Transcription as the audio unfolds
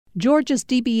Georgia's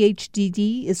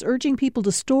DBHDD is urging people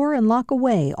to store and lock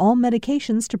away all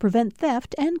medications to prevent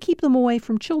theft and keep them away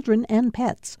from children and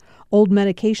pets. Old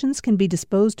medications can be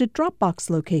disposed at Dropbox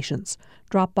locations.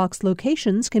 Dropbox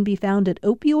locations can be found at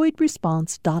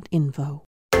opioidresponse.info.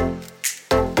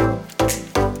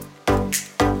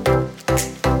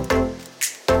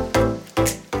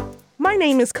 My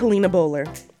name is Kalina Bowler.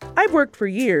 I've worked for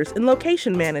years in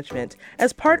location management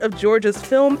as part of Georgia's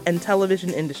film and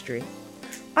television industry.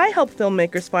 I help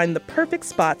filmmakers find the perfect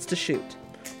spots to shoot.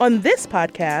 On this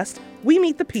podcast, we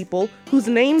meet the people whose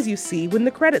names you see when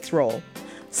the credits roll.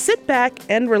 Sit back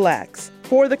and relax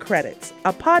for The Credits,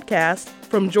 a podcast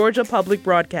from Georgia Public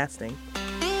Broadcasting.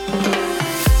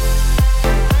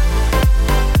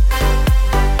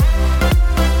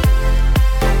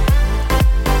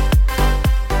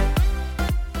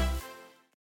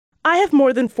 I have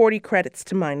more than 40 credits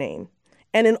to my name.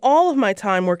 And in all of my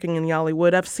time working in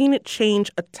Yollywood, I've seen it change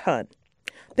a ton.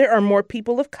 There are more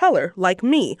people of color, like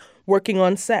me, working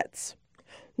on sets.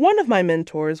 One of my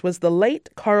mentors was the late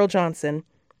Carl Johnson.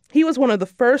 He was one of the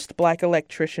first Black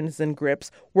electricians and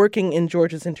grips working in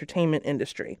Georgia's entertainment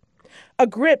industry. A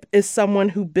grip is someone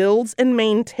who builds and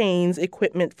maintains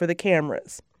equipment for the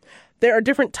cameras. There are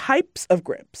different types of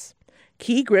grips.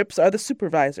 Key grips are the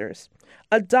supervisors.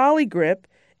 A dolly grip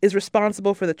is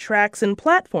responsible for the tracks and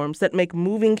platforms that make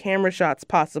moving camera shots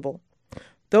possible.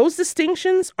 Those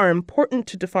distinctions are important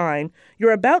to define.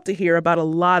 You're about to hear about a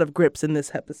lot of grips in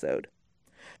this episode.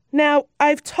 Now,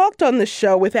 I've talked on this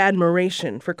show with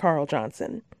admiration for Carl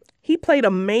Johnson. He played a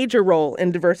major role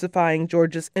in diversifying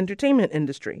Georgia's entertainment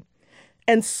industry.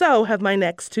 And so have my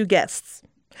next two guests.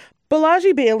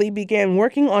 Bolaji Bailey began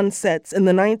working on sets in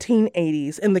the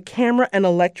 1980s in the camera and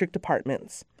electric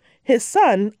departments. His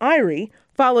son, Irie,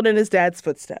 followed in his dad's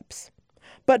footsteps.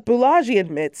 But Bolaji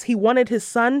admits he wanted his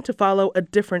son to follow a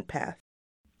different path.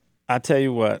 I tell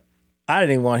you what, I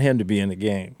didn't even want him to be in the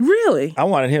game. Really? I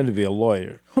wanted him to be a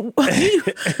lawyer.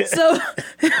 So,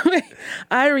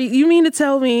 Irie, you mean to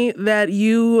tell me that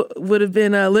you would have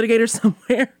been a litigator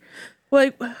somewhere?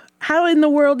 Like, how in the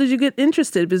world did you get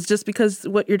interested? Was it just because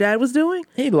what your dad was doing?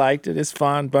 He liked it. It's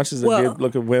fun. Bunches of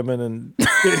good-looking women and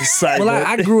excitement. Well,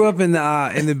 I grew up in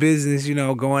the business,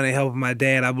 going and helping my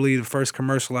dad. I believe the first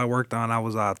commercial I worked on, I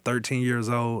was 13 years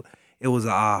old. It was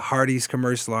a Hardee's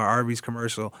commercial or Arby's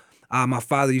commercial. My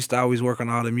father used to always work on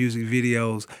all the music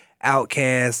videos,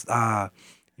 Outkast,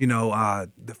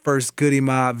 the first Goody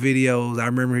Mob videos. I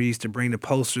remember he used to bring the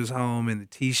posters home and the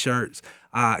T-shirts.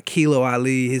 Kilo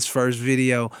Ali, his first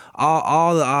video,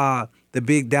 all the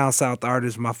big down south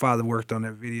artists, my father worked on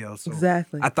their videos. So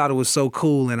exactly. I thought it was so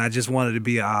cool, and I just wanted to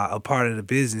be a part of the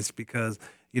business because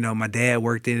my dad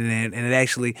worked in it, and I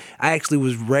actually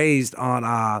was raised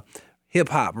on hip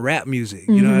hop, rap music.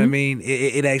 You know what I mean?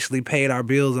 It actually paid our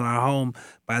bills in our home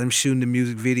by them shooting the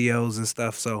music videos and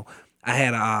stuff. So I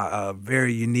had a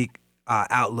very unique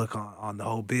outlook on the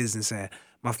whole business. And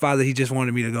my father, he just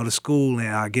wanted me to go to school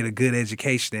and get a good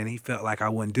education, and he felt like I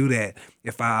wouldn't do that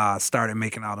if I started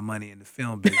making all the money in the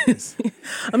film business.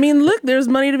 I mean, look, there's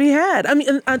money to be had. I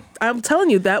mean, I'm telling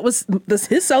you, that was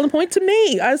his selling point to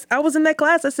me. I was in that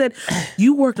class. I said,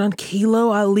 you worked on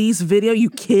Kilo Ali's video? You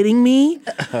kidding me?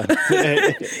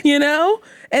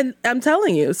 And I'm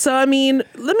telling you. So, I mean,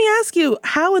 let me ask you,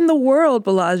 how in the world,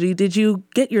 Bolaji, did you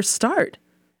get your start?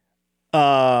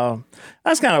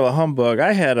 That's kind of a humbug.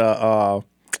 I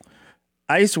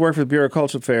used to work for the Bureau of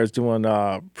Cultural Affairs doing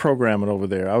programming over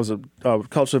there. I was a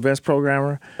cultural events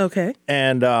programmer. Okay.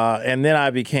 And then I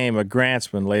became a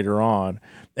grantsman later on.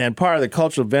 And part of the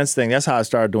cultural events thing, that's how I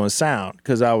started doing sound,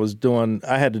 because I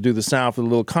had to do the sound for the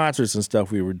little concerts and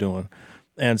stuff we were doing.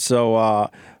 And so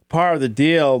part of the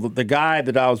deal, the guy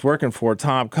that I was working for,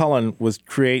 Tom Cullen, was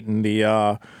creating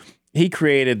he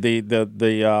created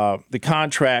the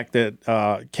contract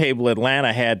that Cable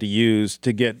Atlanta had to use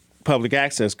to get public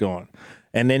access going.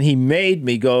 And then he made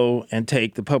me go and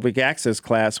take the public access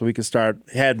class so we could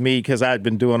because I'd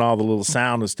been doing all the little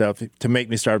sound and stuff, to make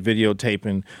me start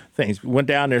videotaping things. Went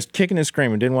down there kicking and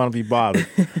screaming, didn't want to be bothered.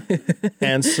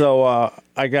 And so I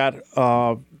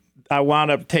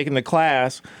wound up taking the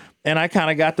class, and I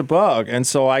kind of got the bug. And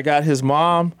so I got his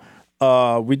mom.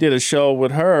 We did a show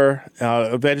with her,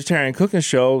 a vegetarian cooking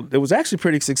show. It was actually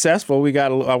pretty successful. We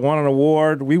won an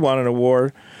award. We won an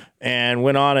award. And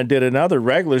went on and did another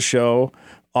regular show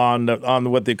on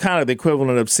what the kind of the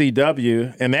equivalent of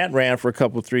CW, and that ran for a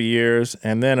couple 3 years.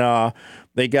 And then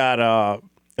they got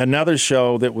another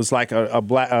show that was like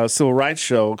a civil rights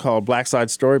show called Black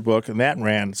Side Storybook, and that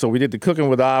ran. So we did the Cooking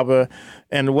with Abba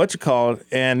and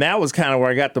and that was kind of where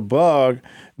I got the bug.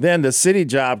 Then the city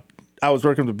job I was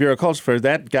working with the Bureau of Cultural Affairs.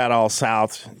 That got all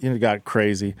south. Got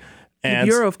crazy. And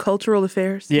the Bureau of Cultural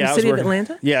Affairs in the city of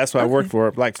Atlanta? Yeah, that's what I worked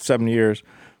for like 7 years.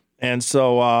 And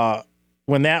so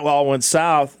when that all went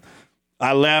south,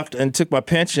 I left and took my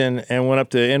pension and went up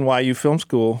to NYU Film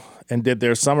School and did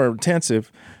their summer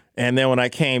intensive. And then when I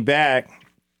came back,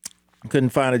 couldn't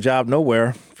find a job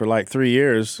nowhere for like 3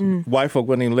 years. White folk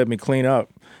wouldn't even let me clean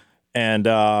up. And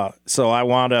so I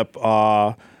wound up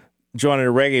joining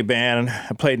a reggae band.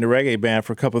 I played in the reggae band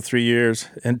for a couple of 3 years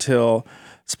until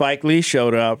Spike Lee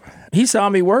showed up. He saw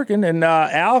me working, and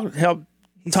Al helped.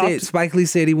 Spike Lee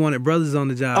said he wanted brothers on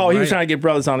the job. Oh, he was trying to get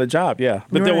brothers on the job, yeah.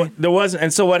 But there wasn't.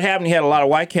 And so what happened, he had a lot of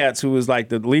white cats who was like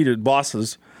the leader,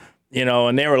 bosses,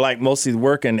 and they were like mostly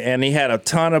working. And he had a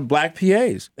ton of black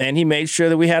PAs. And he made sure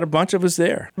that we had a bunch of us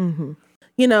there. Mm-hmm.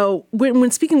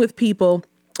 When speaking with people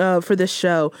for this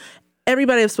show,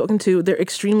 everybody I've spoken to, they're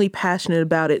extremely passionate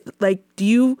about it. Like, did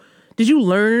you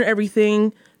learn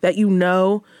everything that you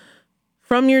know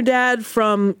from your dad,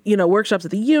 from, workshops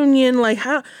at the union? Like,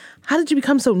 how did you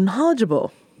become so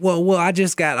knowledgeable? Well, I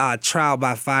just got trial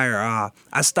by fire.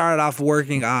 I started off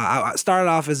working. I started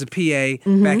off as a PA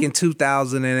back in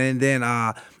 2000, and then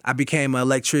I became an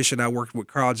electrician. I worked with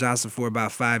Carl Johnson for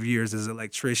about 5 years as an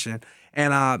electrician,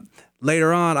 and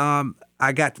later on,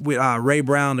 I got with Ray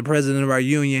Brown, the president of our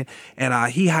union,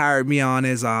 and he hired me on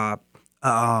as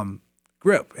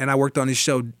grip, and I worked on his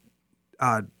show,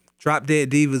 Drop Dead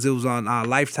Divas. It was on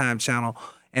Lifetime channel,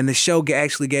 and the show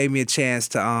actually gave me a chance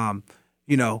to,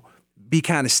 be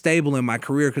kind of stable in my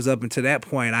career, because up until that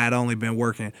point, I had only been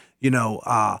working,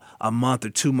 a month or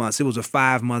 2 months. It was a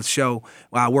 5-month show.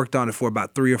 I worked on it for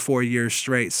about 3 or 4 years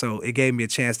straight, so it gave me a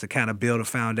chance to kind of build a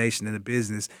foundation in the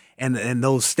business. And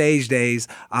those stage days,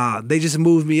 they just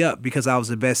moved me up because I was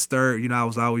the best third. I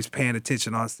was always paying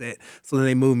attention on set. So then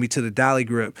they moved me to the dolly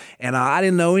grip. And I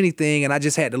didn't know anything, and I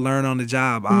just had to learn on the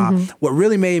job. What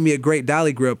really made me a great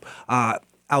dolly grip,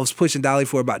 I was pushing dolly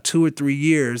for about 2 or 3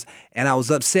 years, and I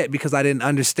was upset because I didn't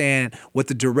understand what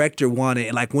the director wanted,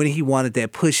 and like when he wanted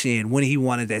that push in, when he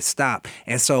wanted that stop.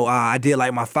 And so I did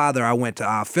like my father. I went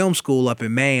to film school up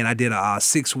in Maine. I did a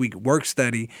 6-week work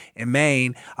study in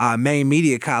Maine, Maine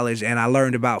Media College, and I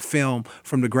learned about film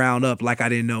from the ground up like I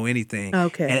didn't know anything.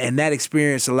 Okay. And that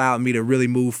experience allowed me to really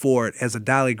move forward as a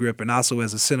dolly grip and also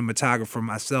as a cinematographer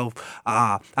myself.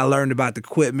 I learned about the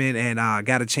equipment and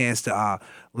got a chance to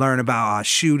learn about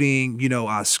shooting,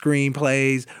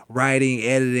 screenplays, writing,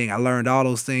 editing. I learned all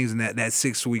those things in that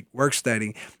 6-week work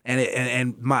study.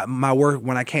 And my work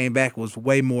when I came back was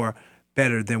way more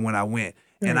better than when I went.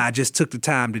 Right. And I just took the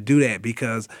time to do that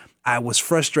because I was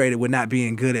frustrated with not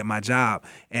being good at my job,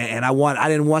 and I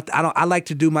like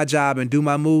to do my job and do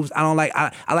my moves.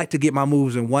 I like to get my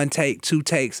moves in 1 take, 2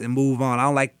 takes, and move on. I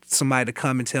don't like somebody to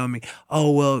come and tell me,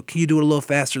 oh, well, can you do it a little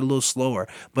faster, a little slower?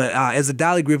 But as a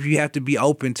dolly grip, you have to be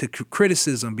open to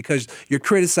criticism because you're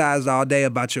criticized all day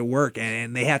about your work,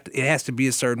 and it has to be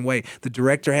a certain way. The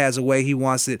director has a way he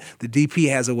wants it. The DP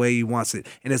has a way he wants it.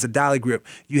 And as a dolly grip,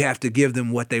 you have to give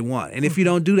them what they want. And if you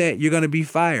don't do that, you're going to be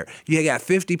fired. You got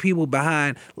 50 people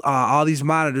behind all these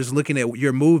monitors looking at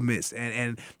your movements,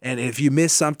 and if you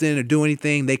miss something or do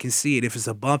anything, they can see it. If it's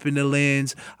a bump in the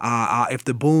lens, if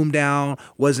the boom down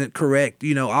wasn't correct,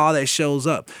 all that shows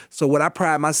up. So what I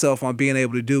pride myself on being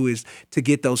able to do is to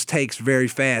get those takes very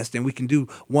fast, and we can do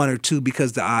 1 or 2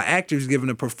 because the actor's giving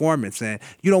a performance, and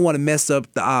you don't want to mess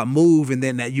up the move and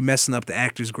then that you're messing up the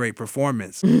actor's great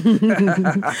performance.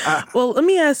 Well, let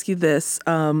me ask you this,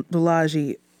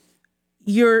 Bolaji.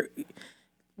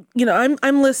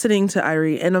 I'm listening to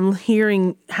Irie, and I'm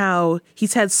hearing how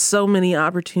he's had so many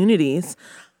opportunities.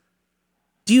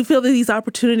 Do you feel that these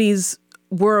opportunities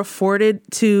were afforded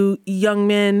to young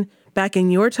men back in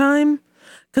your time?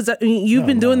 Because you've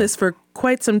been doing this for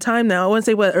quite some time now. I want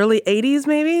to say, early 80s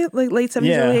maybe? Like late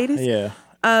 70s, early 80s?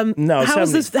 Yeah. No, how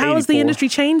has the industry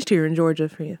changed here in Georgia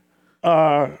for you?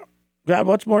 Got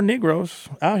much more Negroes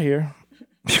out here.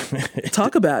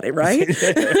 Talk about it, right?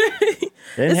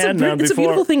 It's a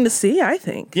beautiful thing to see, I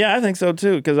think. Yeah, I think so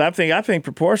too. Because I think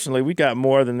proportionally we got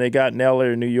more than they got in LA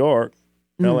or New York.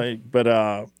 LA,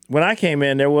 but when I came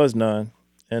in, there was none,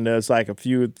 and there's like a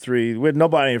few, 3 with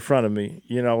nobody in front of me.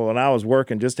 When I was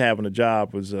working, just having a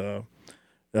job was a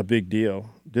big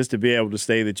deal. Just to be able to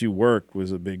say that you worked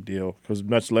was a big deal. Because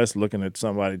much less looking at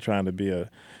somebody trying to be a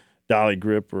dolly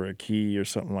grip or a key or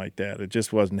something like that. It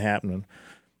just wasn't happening.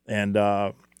 And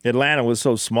Atlanta was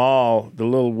so small, the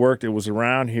little work that was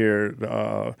around here,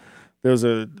 most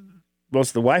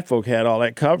of the white folk had all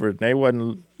that covered. They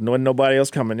wasn't nobody else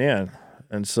coming in.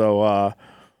 And so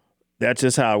that's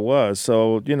just how it was.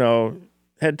 So,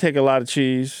 had to take a lot of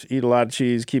cheese, eat a lot of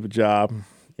cheese, keep a job,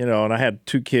 and I had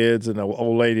 2 kids and an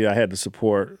old lady I had to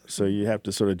support. So you have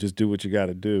to sort of just do what you got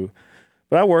to do.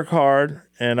 But I worked hard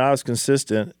and I was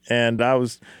consistent, and I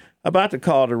was about to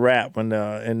call it a wrap when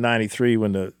in '93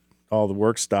 when all the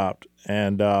work stopped.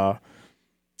 And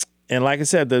like I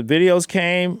said, the videos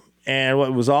came and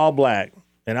it was all black.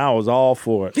 And I was all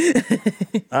for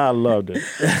it. I loved it.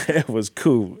 It was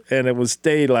cool. And it was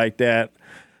stayed like that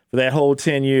for that whole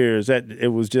 10 years.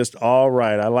 It was just all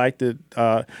right. I liked it.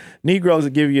 Negroes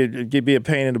would be a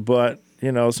pain in the butt.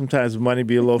 Sometimes money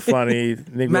be a little funny.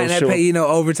 Negroes might not pay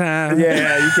overtime.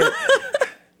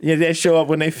 Yeah, they show up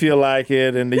when they feel like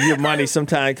it, and your money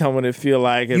sometimes come when they feel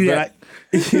like it.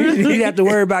 You have to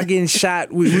worry about getting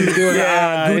shot. We were doing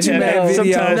Gucci Mane video.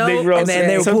 Sometimes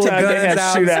they would pull guns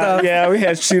out and stuff. Yeah, we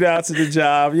had shootouts at the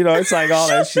job. It's like all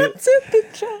that shit. Shootouts at the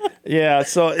job. Yeah,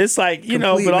 so it's like,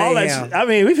 Complete but all mayhem. that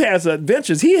we've had some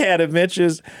adventures. He had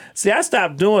adventures. See, I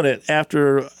stopped doing it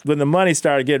when the money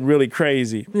started getting really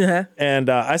crazy. Yeah. And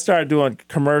I started doing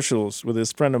commercials with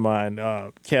this friend of mine,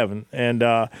 Kevin.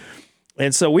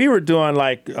 And so we were doing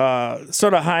like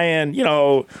sort of high-end,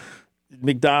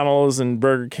 McDonald's and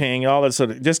Burger King, all that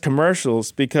sort of just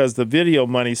commercials, because the video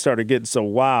money started getting so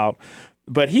wild.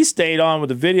 But he stayed on with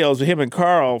the videos with him and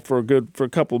Carl for a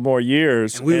couple more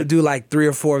years. And we would do like 3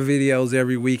 or 4 videos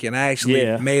every week, and I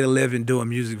actually made a living doing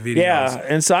music videos. Yeah,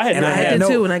 and so I did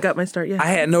too when I got my start. Yeah, I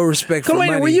had no respect for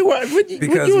money. Were you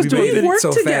because you was we doing made it work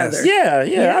so together. fast.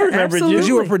 Yeah, I remember absolutely. you. Because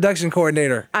you were a production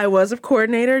coordinator. I was a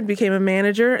coordinator, became a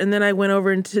manager, and then I went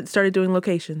over and started doing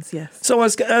locations. Yes. So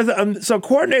so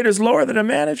coordinator's lower than a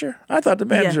manager? I thought the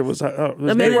manager was. The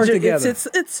They manager, work together.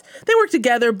 It's they work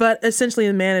together, but essentially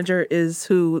the manager is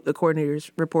who the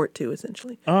coordinators report to,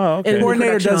 essentially. Oh, okay. In The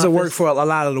coordinator production does the work office. for a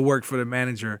lot of the work for the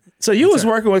manager. So you was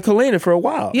working with Kalina for a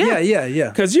while. Yeah.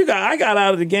 Because I got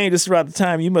out of the game just about the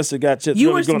time you must have got just You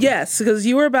really were because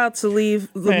you were about to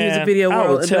leave the music video I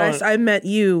world. was But telling- I met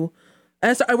you.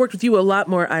 I worked with you a lot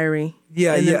more, Irie.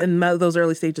 In those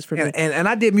early stages for me. And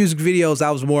I did music videos.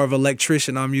 I was more of an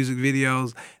electrician on music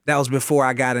videos. That was before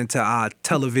I got into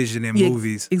television and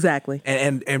movies. Exactly.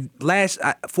 And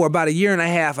for about a year and a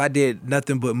half, I did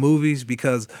nothing but movies,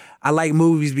 because I like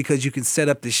movies because you can set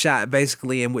up the shot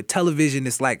basically. And with television,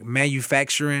 it's like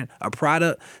manufacturing a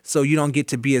product. So you don't get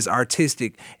to be as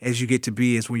artistic as you get to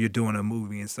be as when you're doing a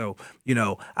movie. And so,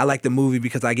 I like the movie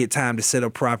because I get time to set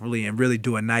up properly and really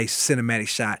do a nice cinematic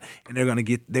shot. And they're gonna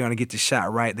get the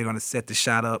shot right. They're gonna set the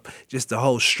shot up, just the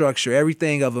whole structure,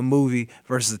 everything of a movie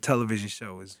versus a television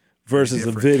show is versus a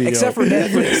different. video. Except for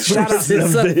Netflix.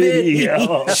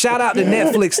 Shout out to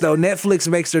Netflix though. Netflix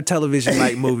makes their television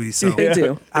like movies. So They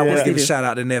do. I want to give a do. shout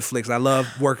out to Netflix. I love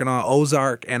working on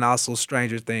Ozark and also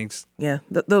Stranger Things. Yeah,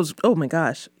 those. Oh my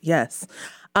gosh, yes.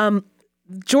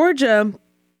 Georgia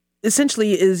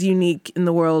essentially is unique in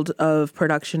the world of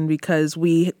production because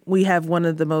we have one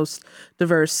of the most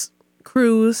diverse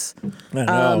crews,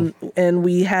 and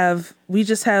we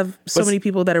just have so many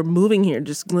people that are moving here.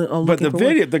 But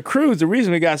the crews, the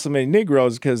reason we got so many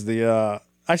Negroes is because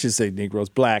I should say Negroes,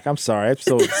 black. I'm sorry, I'm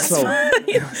so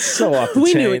off the chain.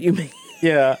 We knew what you mean.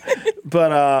 Yeah,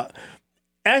 but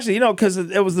actually, because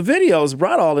it was the videos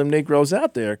brought all them Negroes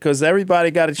out there because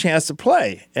everybody got a chance to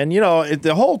play, and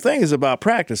the whole thing is about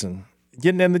practicing.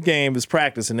 Getting in the game is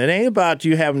practicing. It ain't about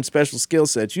you having special skill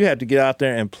sets. You have to get out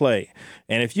there and play.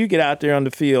 And if you get out there on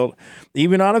the field,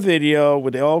 even on a video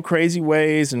with the old crazy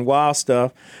ways and wild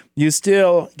stuff, you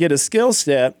still get a skill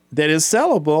set that is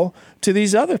sellable to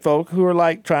these other folk who are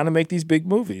like trying to make these big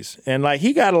movies. And like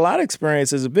he got a lot of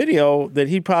experience as a video that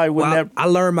he probably wouldn't have. I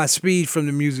learned my speed from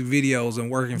the music videos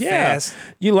and working fast.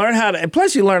 You learn how to, and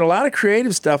plus you learn a lot of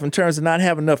creative stuff in terms of not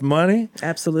having enough money.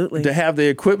 Absolutely. To have the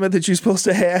equipment that you're supposed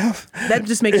to have. That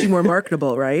just makes you more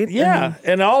marketable, right? Yeah.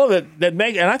 And all of it and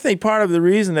I think part of the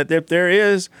reason that there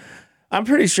is, I'm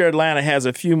pretty sure Atlanta has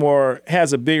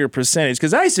a bigger percentage.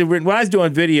 Because when I was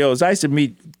doing videos, I used to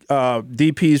meet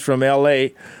DPs from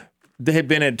LA. They had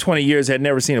been in 20 years, had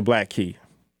never seen a black key,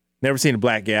 never seen a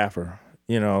black gaffer.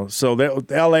 So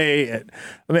LA. I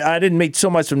mean, I didn't meet so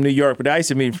much from New York, but I used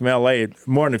to meet from LA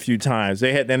more than a few times.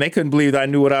 And they couldn't believe that I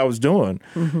knew what I was doing.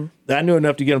 Mm-hmm. I knew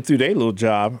enough to get them through their little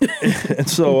job. And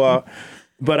so,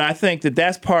 but I think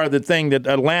that's part of the thing, that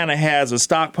Atlanta has a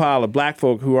stockpile of black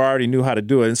folk who already knew how to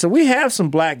do it. And so we have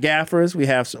some black gaffers. We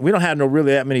don't have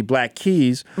really that many black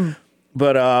keys.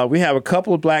 But we have a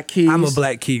couple of black keys. I'm a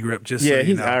black key grip, just so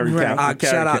you know.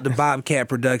 Shout out to Bobcat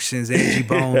Productions, Angie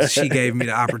Bones. She gave me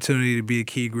the opportunity to be a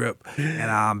key grip,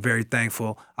 and I'm very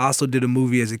thankful. I also did a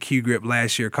movie as a key grip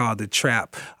last year called The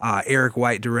Trap. Eric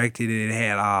White directed it. It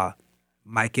had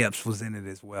Mike Epps was in it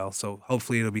as well. So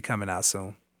hopefully it'll be coming out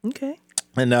soon. Okay.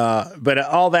 And but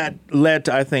all that led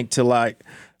to, I think, to like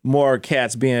more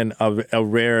cats being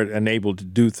rare and able to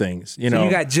do things. You know, so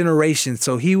you got generations.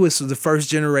 So he was the first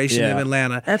generation of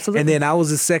Atlanta, absolutely, and then I was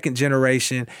the second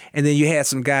generation, and then you had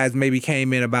some guys maybe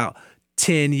came in about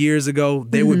 10 years ago.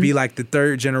 They would be like the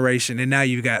third generation, and now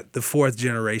you got the fourth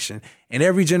generation. And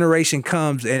every generation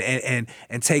comes and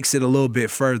takes it a little bit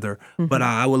further. But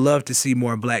I would love to see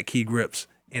more black key grips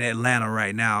in Atlanta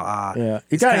right now.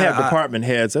 You gotta have department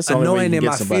heads. That's the only way you can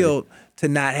get somebody. Annoying in my field to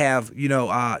not have,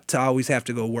 to always have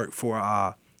to go work for,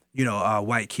 a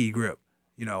white key grip,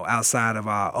 outside of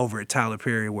over at Tyler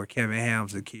Perry where Kevin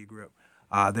Ham's the key grip.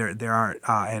 There aren't,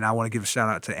 and I want to give a shout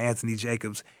out to Anthony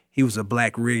Jacobs. He was a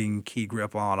black rigging key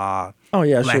grip on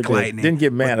Black Lightning. Didn't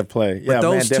get man to play. Yeah, but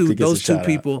those two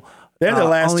people, they're the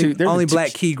last two. They're only the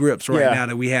black key grips now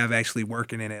that we have actually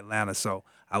working in Atlanta. So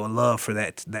I would love for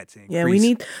that to increase. Yeah, we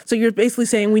need. So you're basically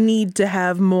saying we need to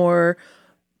have more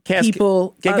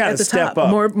people at the top. Up.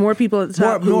 More people at the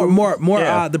top.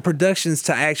 More. The productions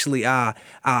to actually.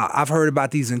 I've heard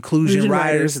about these inclusion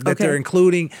riders that they're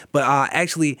including, but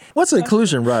actually, what's an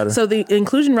inclusion rider? So the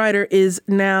inclusion rider is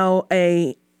now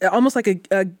almost like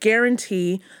a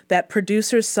guarantee that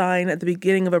producers sign at the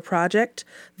beginning of a project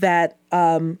that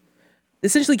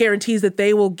essentially guarantees that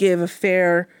they will give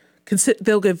fair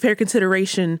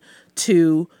consideration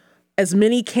to as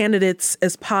many candidates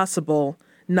as possible,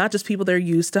 not just people they're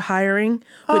used to hiring,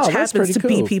 which happens to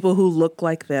be people who look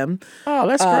like them. Oh,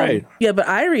 that's great. Yeah, but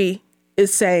Irie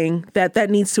is saying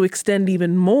that needs to extend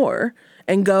even more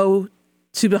and go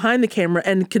to behind the camera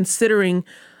and considering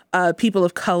people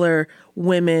of color,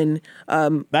 women.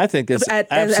 I think that's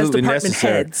absolutely as department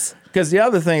necessary. Heads. Because the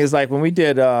other thing is, like, when we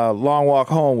did Long Walk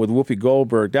Home with Whoopi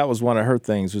Goldberg, that was one of her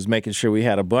things, was making sure we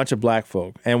had a bunch of black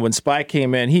folk. And when Spike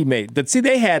came in,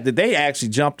 they actually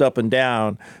jumped up and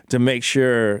down to make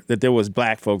sure that there was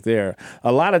black folk there.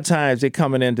 A lot of times they're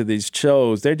coming into these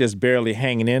shows, they're just barely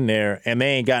hanging in there, and they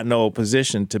ain't got no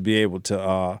position to be able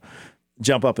to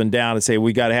jump up and down and say,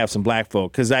 we got to have some black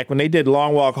folk. Because like when they did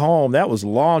Long Walk Home, that was a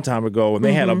long time ago, and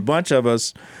they had a bunch of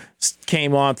us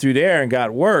came on through there and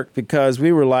got work because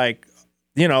we were like,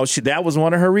 that was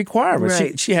one of her requirements.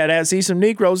 Right. She had to see some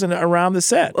Negroes around the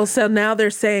set. Well, so now they're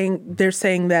saying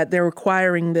that they're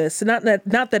requiring this. Not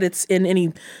that it's in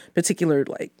any particular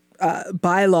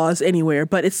bylaws anywhere,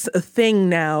 but it's a thing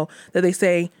now that they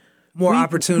say more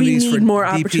opportunities. We need for more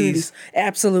DPs. Opportunities.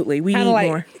 Absolutely, we need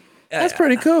more. That's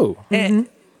pretty cool.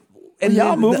 And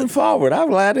y'all moving forward. I'm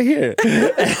glad to hear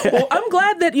it. Well, I'm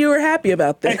glad that you were happy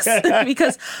about this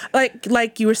because,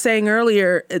 like you were saying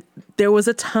earlier, there was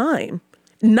a time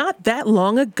not that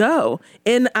long ago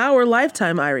in our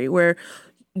lifetime, Irie, where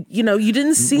you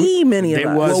didn't see many of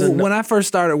us. Well, when I first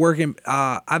started working,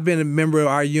 I've been a member of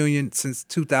our union since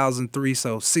 2003,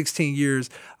 so 16 years,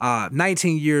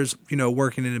 19 years,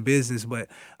 working in the business. But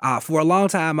for a long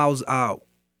time, I was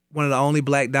one of the only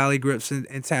black dolly grips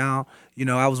in town.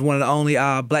 I was one of the only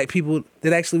black people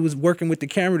that actually was working with the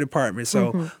camera department.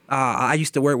 So I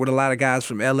used to work with a lot of guys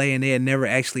from LA, and they had never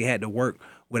actually had to work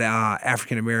with an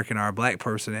African American or a black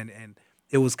person, and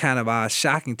it was kind of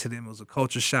shocking to them. It was a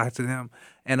culture shock to them,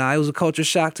 and it was a culture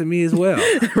shock to me as well.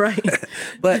 Right.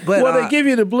 But they give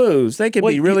you the blues. They can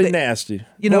be really nasty.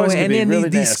 And then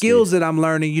these skills that I'm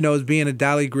learning, as being a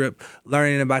dolly grip,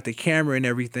 learning about the camera and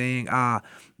everything.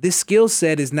 This skill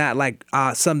set is not like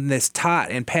something that's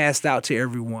taught and passed out to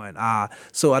everyone.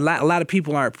 So a lot of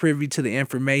people aren't privy to the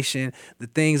information, the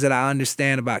things that I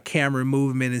understand about camera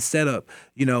movement and setup.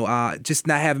 Just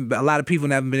not having a lot of people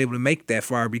haven't been able to make that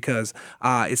far because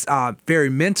it's very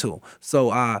mental.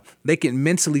 So they can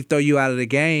mentally throw you out of the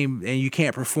game, and you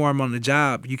can't perform on the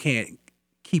job. You can't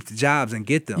keep the jobs and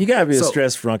get them. You gotta be a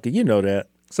stress flunky. You know that.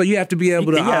 So you have to be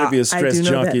able to. You got to be a stress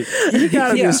junkie. You got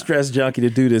to be a stress junkie to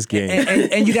do this game,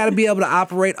 and you got to be able to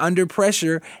operate under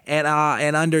pressure and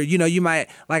under. You might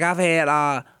I've had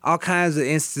all kinds of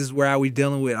instances where I was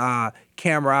dealing with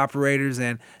camera operators,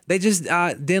 and they just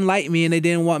didn't like me and they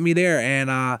didn't want me there,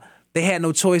 and they had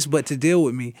no choice but to deal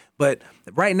with me. But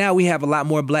right now we have a lot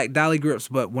more black dolly grips.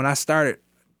 But when I started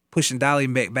pushing dolly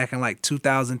back in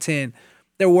 2010.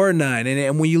 There were none.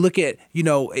 And when you look at,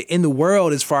 in the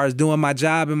world, as far as doing my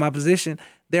job and my position,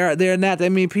 there are not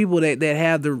that many people that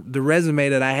have the resume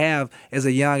that I have as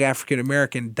a young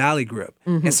African-American dolly grip.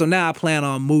 Mm-hmm. And so now I plan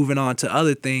on moving on to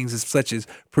other things such as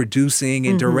producing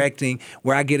and directing,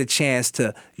 where I get a chance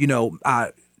to,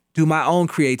 do my own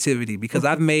creativity, because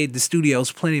I've made the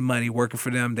studios plenty of money working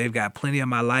for them. They've got plenty of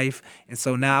my life. And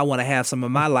so now I want to have some of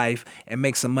my life and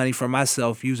make some money for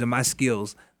myself using my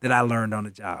skills that I learned on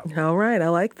the job. All right. I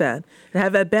like that. To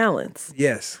have that balance.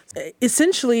 Yes.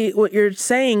 Essentially, what you're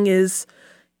saying is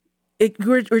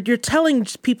you're telling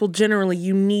people generally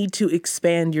you need to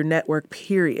expand your network,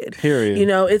 period. You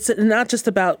know, it's not just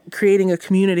about creating a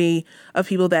community of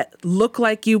people that look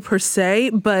like you per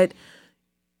se, but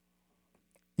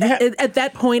at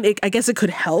that point, I guess it could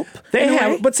help. They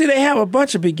have a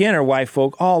bunch of beginner white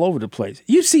folk all over the place.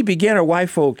 You see beginner white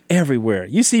folk everywhere.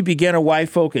 You see beginner white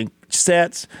folk in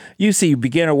sets. You see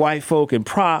beginner white folk in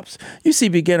props. You see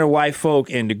beginner white folk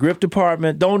in the grip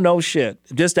department. Don't know shit.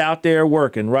 Just out there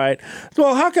working, right?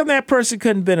 Well, how come that person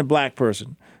couldn't have been a black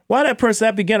person? Why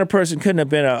that beginner person couldn't have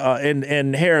been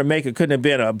in hair and makeup couldn't have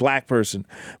been a black person?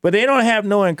 But they don't have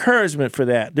no encouragement for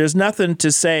that. There's nothing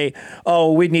to say,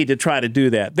 oh, we need to try to do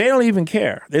that. They don't even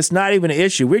care. It's not even an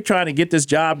issue. We're trying to get this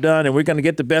job done, and we're going to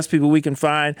get the best people we can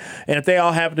find. And if they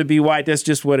all happen to be white, that's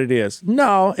just what it is.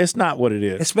 No, it's not what it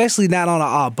is. Especially not on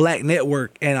a black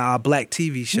network and a black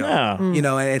TV show. No. You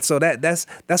know, and so that's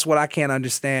what I can't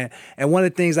understand. And one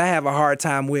of the things I have a hard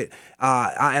time with,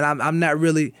 I'm not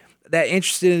really that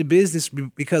interested in the business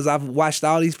because I've watched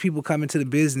all these people come into the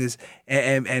business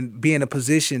and be in a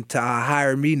position to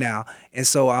hire me now. And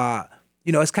so,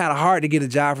 you know, it's kind of hard to get a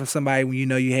job from somebody when you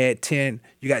know you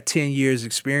got 10 years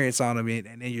experience on them,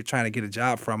 and then you're trying to get a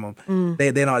job from them.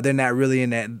 They're not really in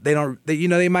that.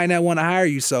 They might not want to hire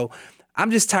you. So I'm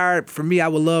just tired. For me, I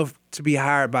would love to be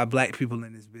hired by black people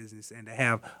in this business and to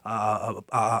have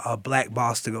a black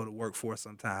boss to go to work for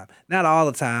sometime. Not all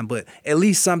the time, but at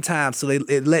least sometimes, so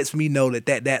it lets me know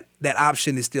that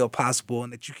option is still possible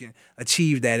and that you can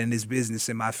achieve that in this business,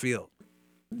 in my field.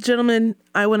 Gentlemen,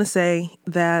 I want to say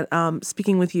that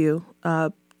speaking with you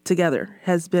together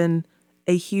has been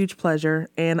a huge pleasure,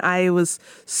 and I was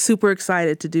super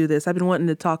excited to do this. I've been wanting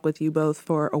to talk with you both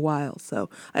for a while, so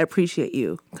I appreciate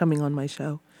you coming on my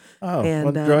show.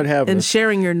 And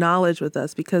sharing your knowledge with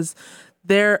us, because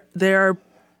there are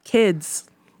kids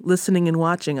listening and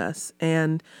watching us,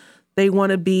 and they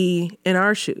want to be in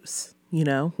our shoes, you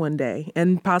know, one day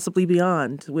and possibly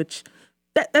beyond, which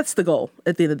that's the goal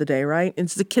at the end of the day, right?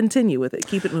 It's to continue with it,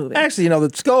 keep it moving. Actually, you know,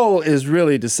 the goal is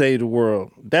really to save the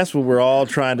world. That's what we're all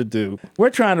trying to do.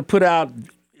 We're trying to put out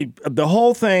the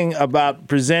whole thing about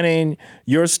presenting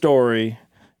your story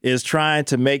is trying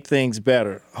to make things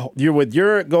better.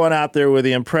 You're going out there with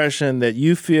the impression that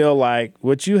you feel like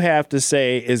what you have to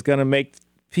say is going to make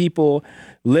people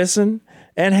listen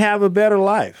and have a better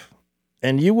life.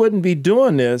 And you wouldn't be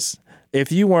doing this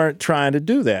if you weren't trying to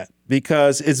do that,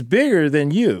 because it's bigger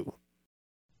than you.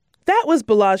 That was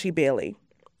Bolaji Bailey.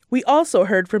 We also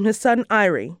heard from his son,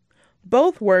 Irie.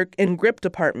 Both work in grip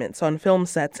departments on film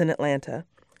sets in Atlanta.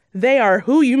 They are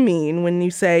who you mean when you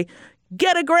say,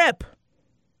 get a grip.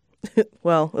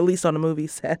 Well, at least on a movie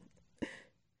set.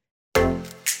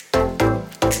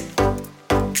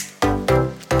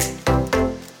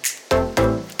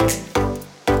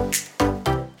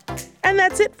 And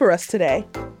that's it for us today.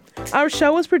 Our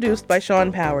show was produced by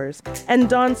Sean Powers, and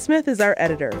Dawn Smith is our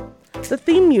editor. The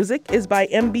theme music is by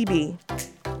MBB.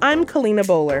 I'm Kalina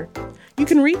Bowler. You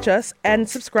can reach us and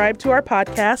subscribe to our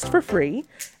podcast for free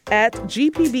at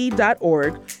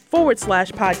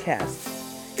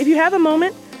gpb.org/podcast. If you have a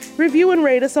moment, review and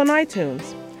rate us on iTunes.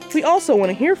 We also want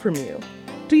to hear from you.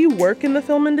 Do you work in the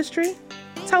film industry?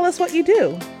 Tell us what you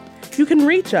do. You can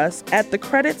reach us at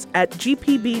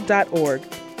thecredits@gpb.org.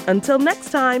 Until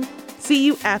next time, see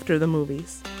you after the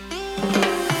movies.